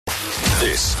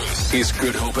This is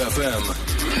Good Hope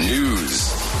FM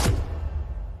News.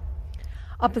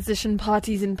 Opposition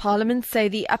parties in Parliament say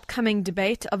the upcoming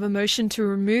debate of a motion to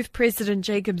remove President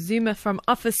Jacob Zuma from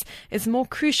office is more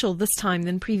crucial this time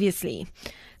than previously.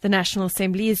 The National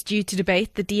Assembly is due to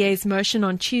debate the DA's motion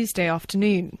on Tuesday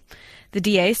afternoon. The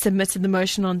DA submitted the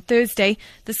motion on Thursday,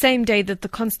 the same day that the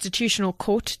Constitutional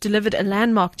Court delivered a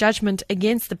landmark judgment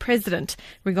against the President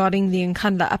regarding the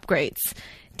Nkandla upgrades.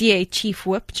 DA Chief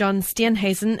Whip John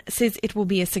Steenhuisen says it will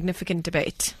be a significant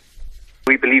debate.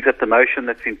 We believe that the motion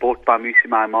that's been brought by Musi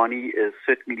Maimane is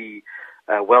certainly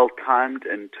well-timed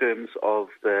in terms of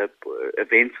the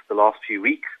events of the last few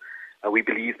weeks. We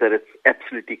believe that it's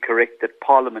absolutely correct that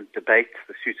Parliament debates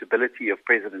the suitability of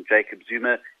President Jacob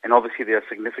Zuma, and obviously there are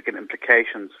significant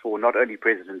implications for not only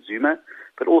President Zuma,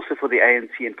 but also for the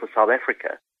ANC and for South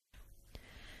Africa.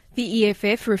 The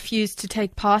EFF refused to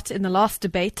take part in the last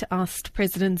debate, asked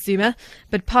President Zuma,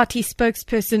 but party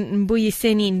spokesperson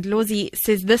Mbuyiseni Ndlozi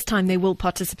says this time they will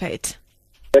participate.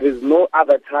 There is no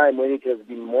other time when it has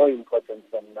been more important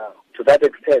than now. To that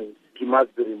extent, he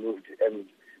must be removed, and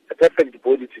the perfect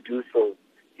body to do so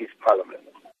is Parliament.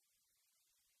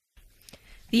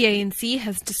 The ANC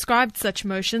has described such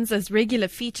motions as regular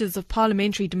features of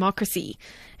parliamentary democracy.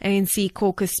 ANC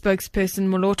caucus spokesperson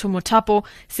Moloto Motapo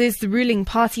says the ruling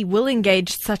party will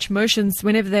engage such motions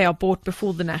whenever they are brought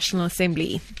before the National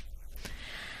Assembly.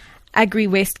 Agri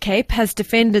West Cape has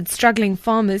defended struggling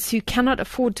farmers who cannot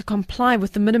afford to comply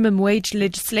with the minimum wage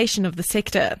legislation of the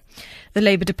sector. The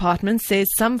Labour Department says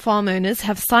some farm owners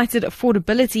have cited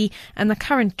affordability and the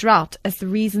current drought as the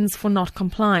reasons for not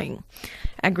complying.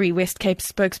 Agri West Cape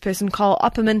spokesperson Carl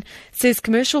Opperman says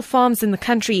commercial farms in the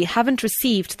country haven't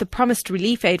received the promised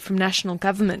relief aid from national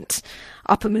government.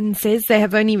 Opperman says they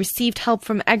have only received help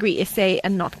from Agri SA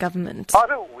and not government.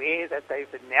 I'm aware that they've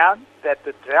announced that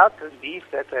the drought relief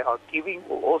that they are giving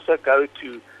will also go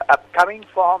to upcoming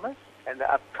farmers, and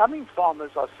the upcoming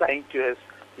farmers are saying to us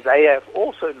they have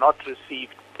also not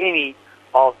received any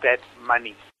of that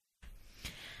money.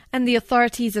 And the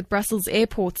authorities at Brussels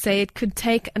Airport say it could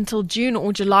take until June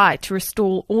or July to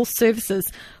restore all services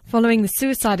following the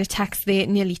suicide attacks there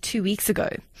nearly 2 weeks ago.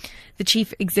 The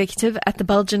chief executive at the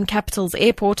Belgian capital's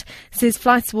airport says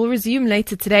flights will resume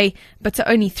later today, but to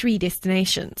only 3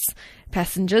 destinations.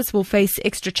 Passengers will face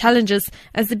extra challenges,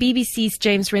 as the BBC's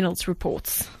James Reynolds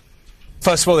reports.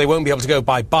 First of all, they won't be able to go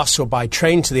by bus or by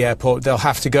train to the airport. They'll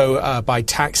have to go by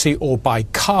taxi or by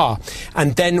car.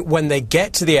 And then when they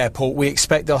get to the airport, we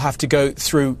expect they'll have to go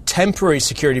through temporary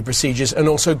security procedures and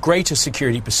also greater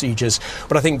security procedures.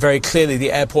 But I think very clearly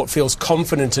the airport feels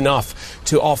confident enough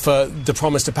to offer the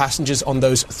promise to passengers on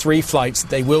those 3 flights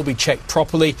that they will be checked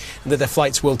properly and that their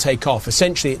flights will take off.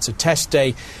 Essentially, it's a test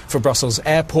day for Brussels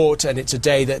Airport, and it's a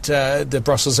day that the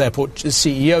Brussels Airport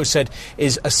CEO said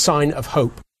is a sign of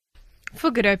hope. For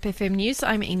Good Hope FM News,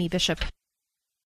 I'm Amy Bishop.